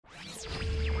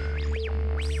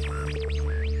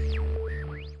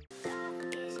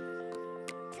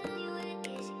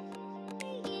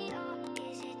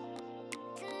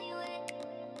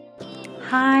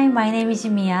Hi, my name is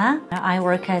Mia. I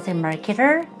work as a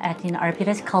marketer at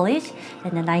Arbutus College,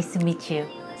 and nice to meet you.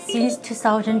 Since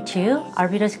 2002,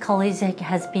 Arbutus College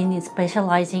has been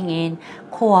specializing in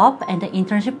co-op and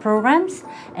internship programs,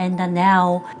 and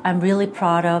now I'm really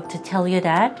proud to tell you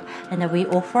that we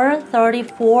offer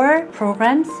 34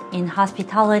 programs in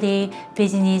hospitality,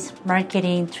 business,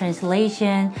 marketing,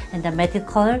 translation, and the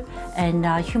medical and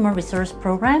human resource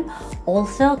program,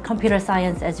 also computer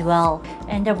science as well.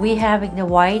 And we have a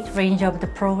wide range of the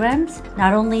programs.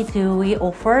 Not only do we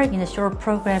offer short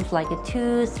programs like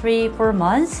 2, 3, 4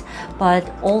 months, but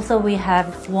also we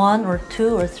have 1 or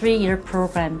 2 or 3 year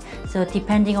program. So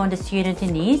depending on the student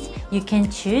needs, you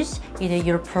can choose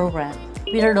your program.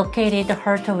 We are located at the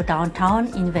heart of downtown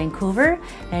in Vancouver,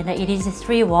 and it is a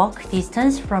 3-walk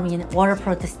distance from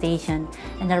Waterfront Station.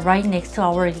 And right next to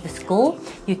our school,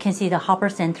 you can see the Harbor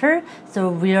Center. So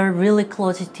we are really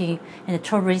close to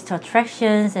tourist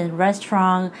attractions and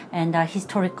restaurants and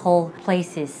historical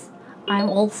places. I'm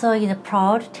also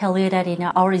proud to tell you that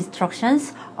our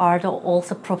instructions are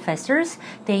also professors.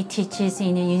 They teach us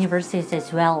in universities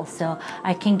as well. So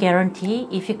I can guarantee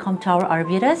if you come to our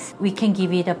Arbutus, we can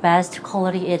give you the best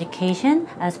quality education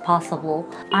as possible.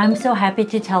 I'm so happy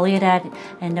to tell you that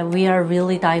we are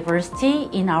really diversity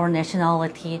in our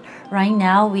nationality. Right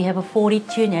now, we have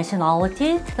 42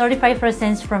 nationalities,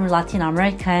 35% from Latin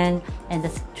American, and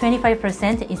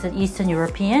 25% is Eastern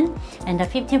European, and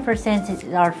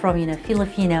 15% are from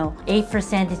Filipino,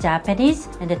 8% Japanese,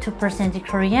 and 2%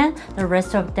 Korean. The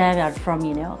rest of them are from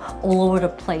all over the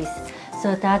place.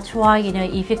 So that's why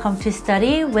if you come to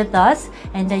study with us,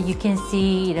 and then you can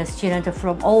see the students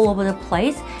from all over the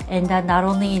place, and that not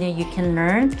only you can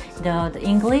learn the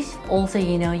English, also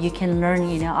you can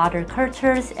learn other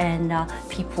cultures and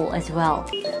people as well.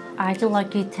 I'd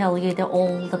like to tell you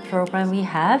all the program we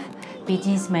have: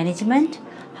 business management,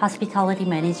 hospitality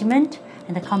management,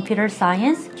 and the computer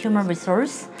science, human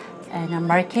resource, and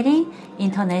marketing,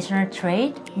 international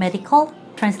trade, medical,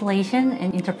 translation,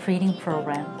 and interpreting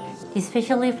program.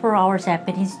 Especially for our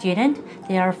Japanese students,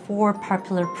 there are 4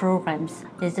 popular programs.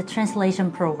 There's the translation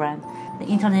program, the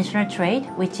international trade,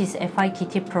 which is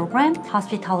FITT program,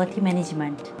 hospitality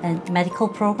management, and medical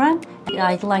program.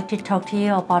 I'd like to talk to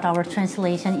you about our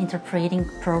translation interpreting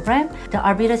program. The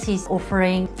Arbutus is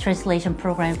offering translation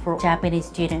program for Japanese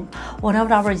students. One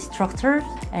of our instructors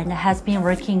has been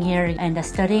working here and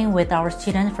studying with our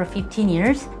students for 15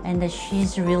 years, and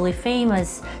she's really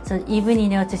famous. So even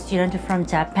the students from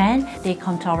Japan, they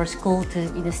come to our school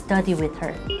to study with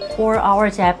her. For our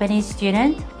Japanese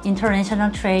students,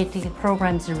 international trade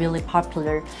program is really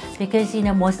popular because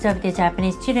most of the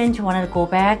Japanese students want to go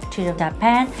back to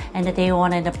Japan, and they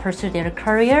want to pursue their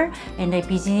career in the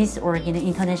business or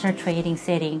international trading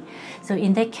setting. So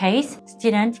in that case,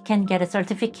 students can get a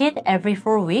certificate every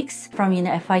 4 weeks from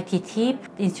FITT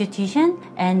institution,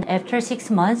 and after 6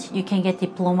 months you can get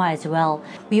diploma as well.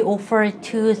 We offer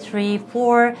 2, 3,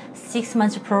 4, 6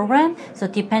 months program. So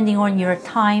depending on your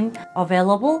time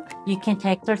available, you can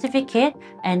take certificate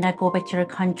and go back to your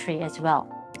country as well.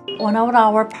 One of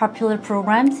our popular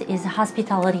programs is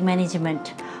hospitality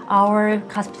management. Our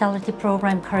hospitality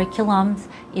program curriculum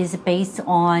is based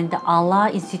on the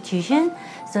ALA institution.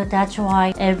 So that's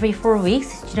why every 4 weeks,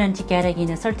 students get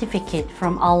a certificate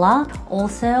from ALA.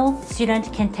 Also, students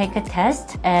can take a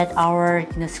test at our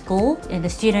school, and the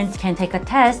students can take a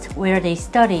test where they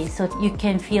study, so you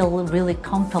can feel really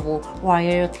comfortable while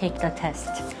you take the test.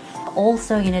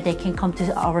 Also, they can come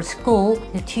to our school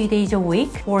 2 days a week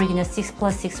for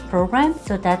 6+6 program.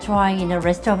 So that's why the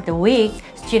rest of the week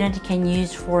students can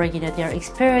use for their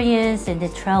experience and the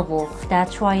travel.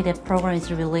 That's why the program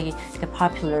is really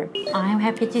popular. I'm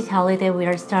happy to tell you that we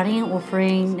are starting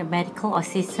offering the medical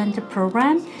assistant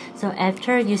program. So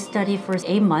after you study for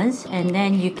 8 months, and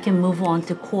then you can move on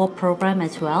to co-op program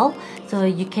as well. So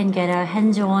you can get a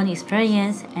hands-on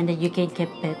experience, and you can get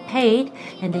paid,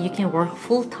 and you can work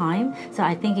full-time. So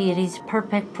I think it is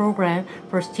perfect program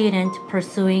for students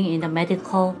pursuing in the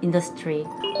medical industry.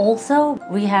 Also,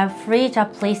 we have free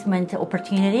job placement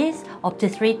opportunities up to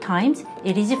 3 times.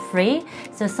 It is free.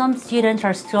 So some students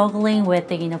are struggling with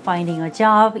finding a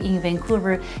job in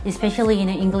Vancouver, especially in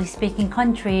an English-speaking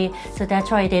country. So that's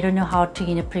why they don't know how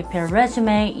to prepare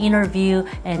resume, interview,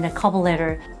 and a cover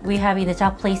letter. We have a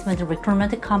job placement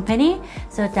recruitment company.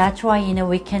 So that's why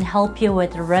we can help you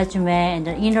with the resume and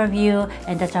the interview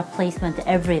and the job placement,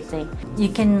 everything. You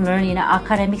can learn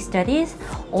academic studies.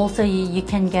 Also, you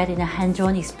can get a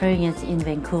hands-on experience in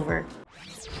Vancouver.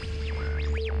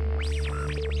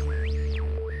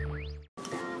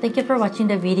 Thank you for watching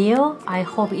the video. I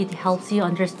hope it helps you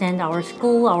understand our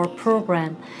school, our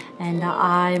program. And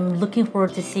I'm looking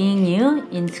forward to seeing you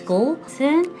in school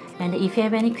soon. And if you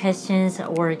have any questions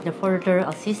or the further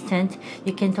assistance,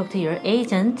 you can talk to your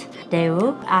agent. They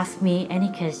will ask me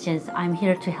any questions. I'm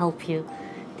here to help you.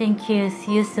 Thank you.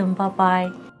 See you soon.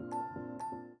 Bye-bye.